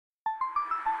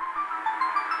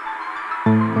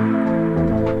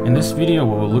In this video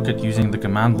we will look at using the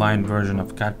command line version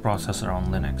of CAD Processor on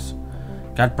Linux.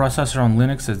 CAD Processor on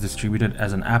Linux is distributed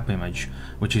as an app image,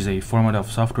 which is a format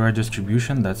of software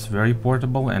distribution that's very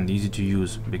portable and easy to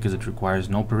use because it requires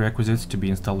no prerequisites to be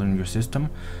installed in your system,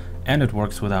 and it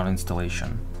works without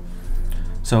installation.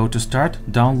 So to start,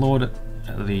 download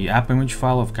the app image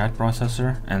file of CAD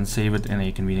Processor and save it in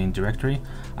a convenient directory.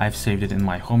 I've saved it in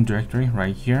my home directory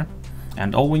right here,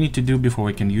 and all we need to do before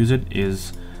we can use it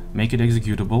is make it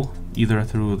executable either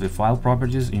through the file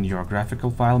properties in your graphical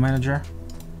file manager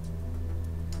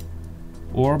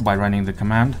or by running the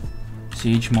command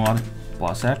chmod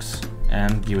 +x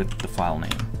and give it the file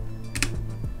name.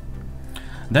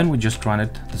 Then we just run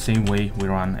it the same way we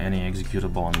run any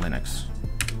executable on Linux.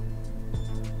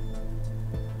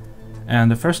 And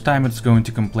the first time it's going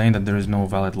to complain that there is no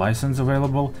valid license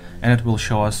available, and it will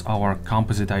show us our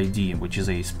composite ID, which is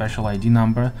a special ID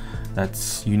number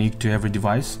that's unique to every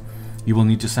device. You will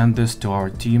need to send this to our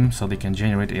team so they can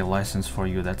generate a license for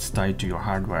you that's tied to your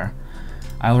hardware.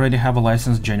 I already have a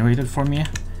license generated for me.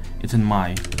 It's in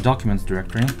my documents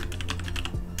directory.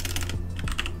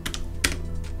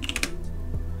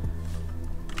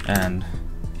 And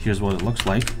here's what it looks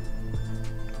like.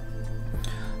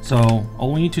 So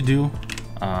all we need to do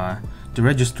to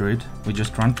register it, we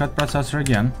just run CAD Processor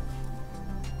again,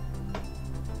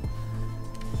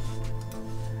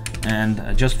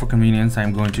 and just for convenience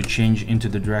I'm going to change into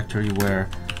the directory where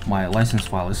my license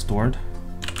file is stored,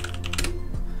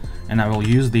 and I will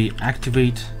use the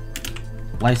activate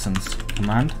license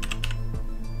command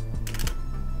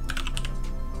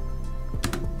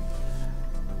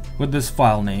with this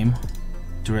file name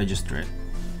to register it.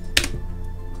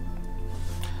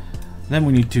 Then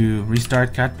we need to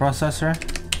restart CAD Processor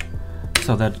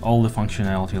so that all the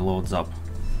functionality loads up.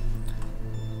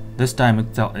 This time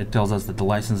it tells us that the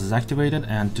license is activated,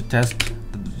 and to test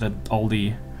that all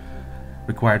the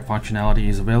required functionality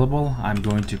is available, I'm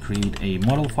going to create a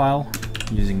model file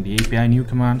using the API new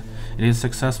command. It is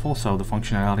successful, so the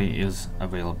functionality is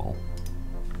available.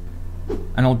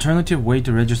 An alternative way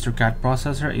to register CAD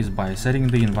Processor is by setting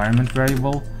the environment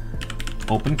variable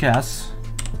OpenCAS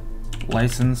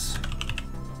license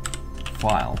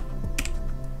file.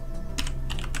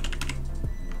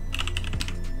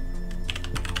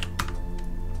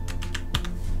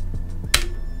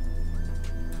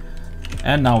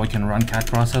 And now we can run CAD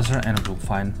Processor and it will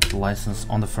find the license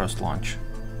on the first launch.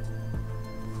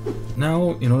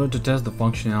 Now, in order to test the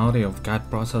functionality of CAD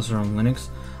Processor on Linux,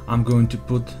 I'm going to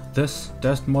put this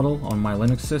test model on my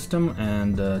Linux system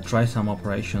and try some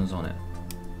operations on it.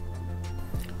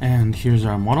 And here's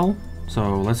our model.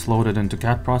 So let's load it into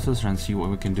CAD Processor and see what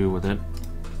we can do with it.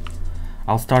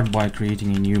 I'll start by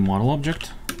creating a new model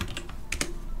object.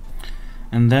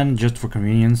 And then, just for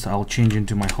convenience, I'll change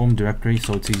into my home directory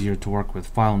so it's easier to work with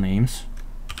file names.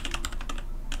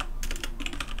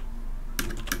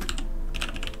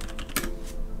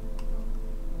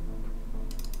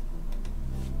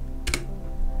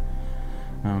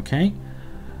 Okay.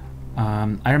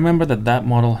 I remember that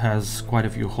model has quite a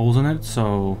few holes in it,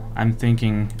 so I'm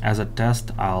thinking as a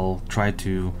test I'll try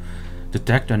to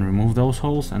detect and remove those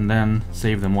holes and then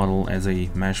save the model as a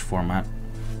mesh format.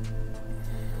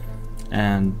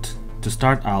 And to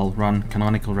start, I'll run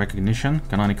canonical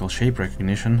shape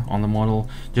recognition on the model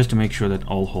just to make sure that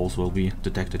all holes will be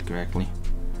detected correctly.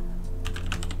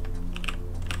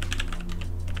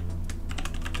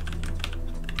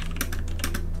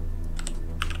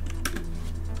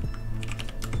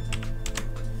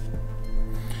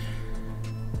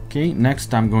 Okay,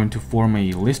 next I'm going to form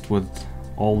a list with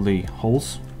all the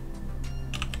holes.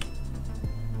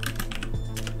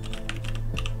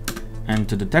 And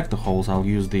to detect the holes, I'll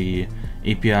use the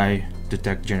API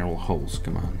detect general holes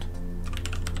command.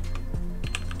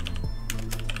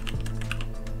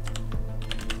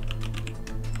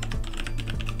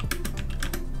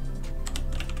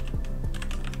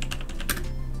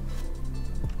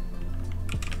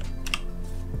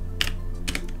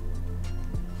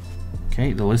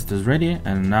 Okay, the list is ready,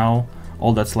 and now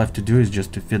all that's left to do is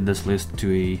just to fit this list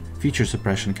to a feature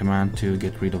suppression command to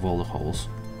get rid of all the holes.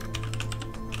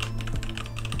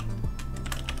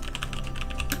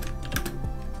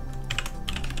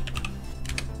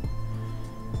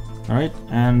 Alright,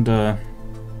 and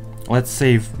let's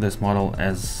save this model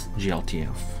as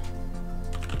GLTF.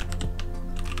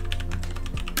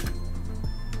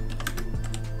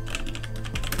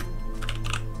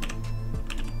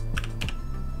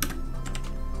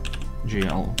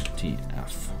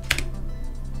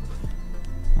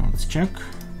 Now let's check.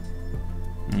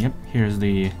 Yep, here's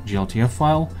the GLTF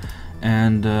file,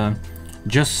 and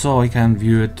Just so I can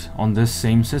view it on this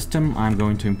same system, I'm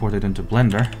going to import it into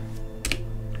Blender.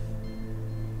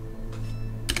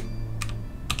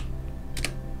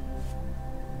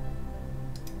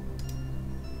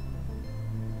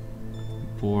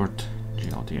 Import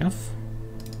GLTF.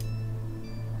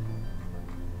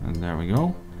 And there we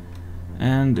go.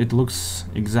 And it looks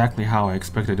exactly how I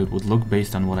expected it would look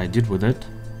based on what I did with it,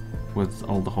 with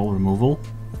all the hole removal.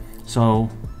 So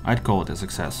I'd call it a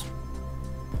success.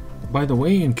 By the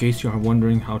way, in case you are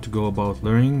wondering how to go about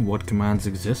learning what commands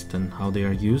exist and how they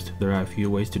are used, there are a few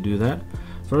ways to do that.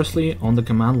 Firstly, on the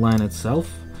command line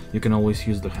itself, you can always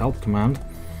use the help command.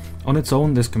 On its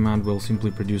own, this command will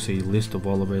simply produce a list of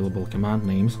all available command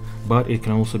names, but it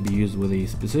can also be used with a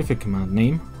specific command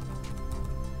name.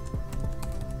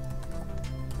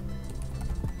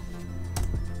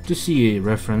 To see a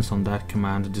reference on that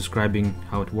command describing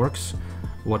how it works,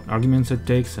 what arguments it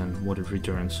takes, and what it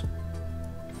returns.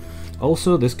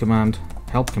 Also, this command,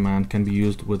 help command, can be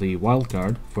used with a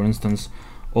wildcard. For instance,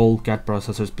 all CAD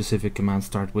processor specific commands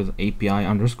start with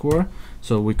API_,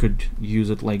 so we could use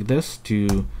it like this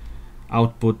to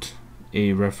output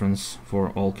a reference for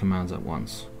all commands at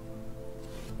once.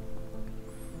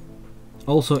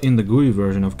 Also, in the GUI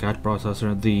version of CAD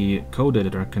Processor, the code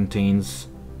editor contains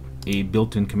a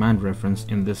built-in command reference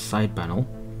in this side panel.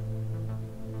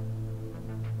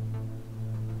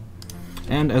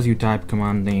 And as you type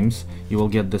command names, you will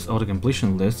get this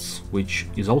auto-completion lists, which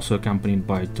is also accompanied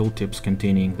by tooltips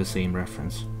containing the same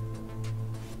reference.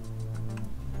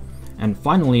 And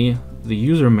finally, the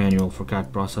user manual for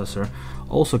CAD Processor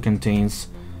also contains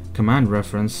command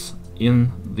reference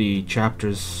in the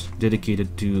chapters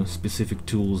dedicated to specific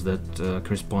tools that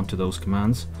correspond to those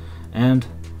commands, and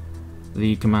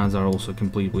the commands are also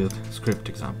complete with script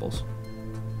examples.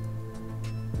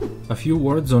 A few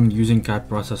words on using CAD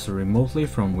Processor remotely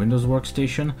from Windows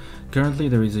Workstation. Currently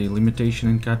there is a limitation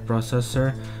in CAD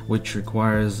Processor which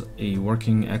requires a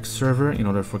working X server in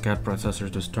order for CAD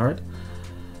Processor to start.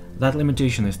 That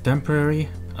limitation is temporary.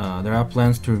 There are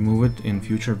plans to remove it in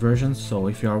future versions, so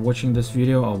if you are watching this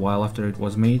video a while after it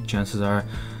was made, chances are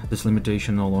this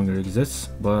limitation no longer exists.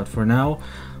 But for now,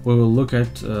 we will look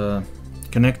at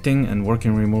connecting and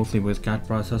working remotely with CAD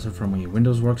Processor from a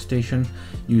Windows Workstation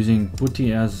using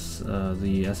PuTTY as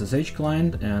the SSH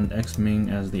client and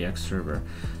Xming as the X server.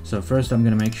 So first I'm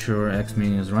going to make sure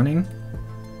Xming is running,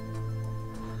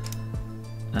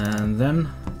 and then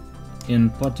in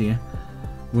PuTTY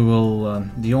we will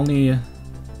the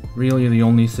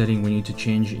only setting we need to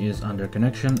change is under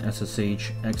connection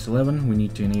SSH X11. We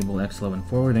need to enable X11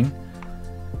 forwarding.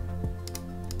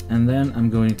 And then I'm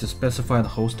going to specify the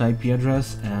host IP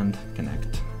address and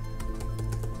connect.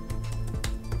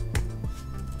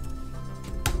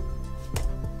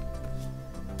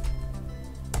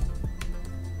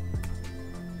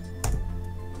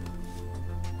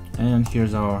 And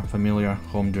here's our familiar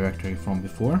home directory from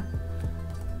before.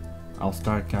 I'll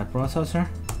start CAD Processor.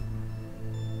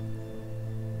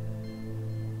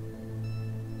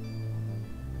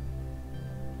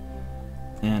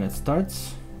 And it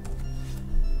starts.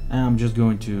 And I'm just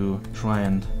going to try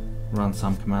and run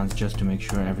some commands just to make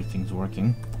sure everything's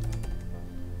working.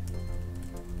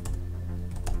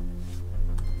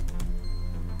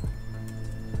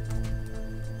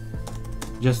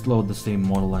 Just load the same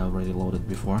model I already loaded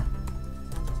before.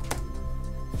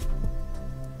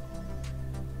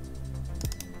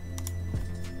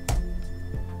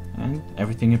 And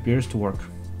everything appears to work.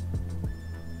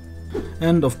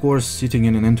 And of course, sitting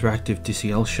in an interactive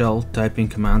TCL shell, typing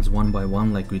commands one by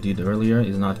one like we did earlier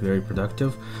is not very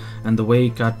productive. And the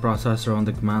way CAD Processor on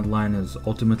the command line is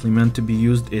ultimately meant to be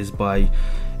used is by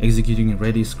executing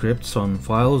ready scripts on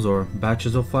files or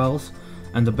batches of files.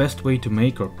 And the best way to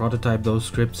make or prototype those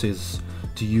scripts is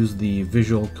to use the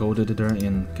visual code editor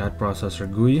in CAD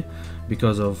Processor GUI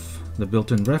because of the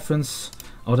built-in reference,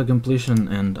 auto-completion,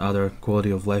 and other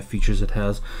quality of life features it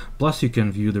has. Plus you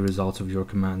can view the results of your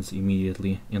commands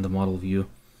immediately in the model view.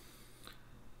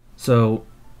 So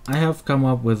I have come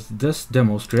up with this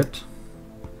demo script.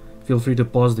 Feel free to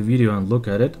pause the video and look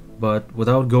at it, but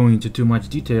without going into too much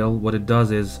detail, what it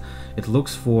does is it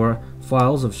looks for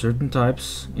files of certain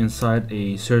types inside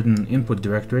a certain input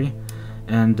directory,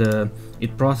 and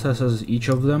it processes each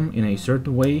of them in a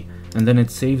certain way, and then it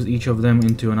saves each of them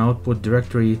into an output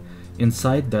directory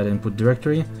inside that input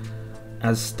directory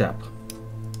as step.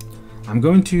 I'm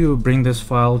going to bring this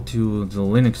file to the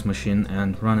Linux machine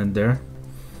and run it there.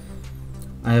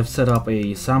 I have set up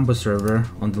a Samba server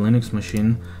on the Linux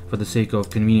machine for the sake of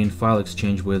convenient file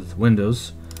exchange with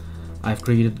Windows. I've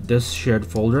created this shared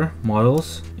folder,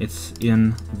 models. It's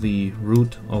in the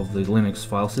root of the Linux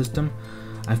file system.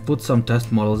 I've put some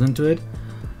test models into it.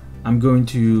 I'm going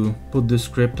to put this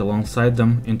script alongside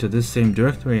them into this same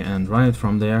directory and run it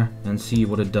from there and see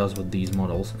what it does with these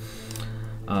models.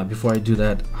 Before I do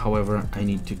that, however, I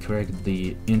need to correct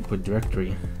the input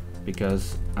directory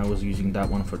because I was using that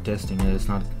one for testing and it's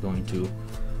not going to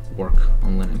work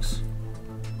on Linux.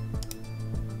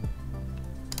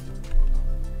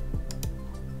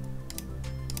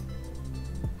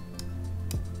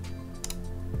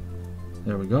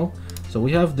 There we go. So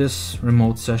we have this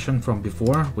remote session from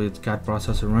before with CAD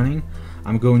Processor running.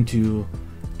 I'm going to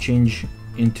change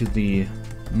into the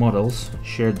models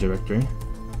shared directory.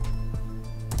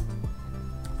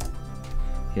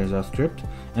 Here's our script,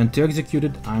 and to execute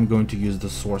it I'm going to use the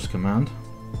source command.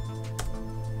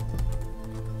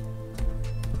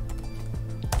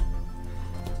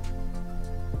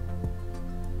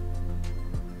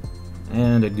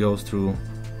 And it goes through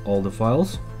all the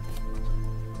files.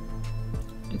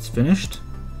 It's finished,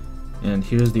 and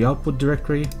here's the output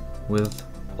directory with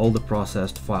all the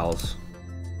processed files.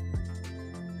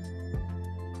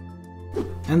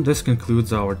 And this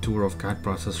concludes our tour of CAD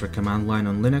Processor command line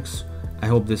on Linux. I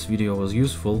hope this video was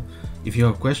useful. If you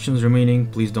have questions remaining,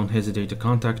 please don't hesitate to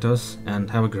contact us, and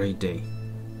have a great day.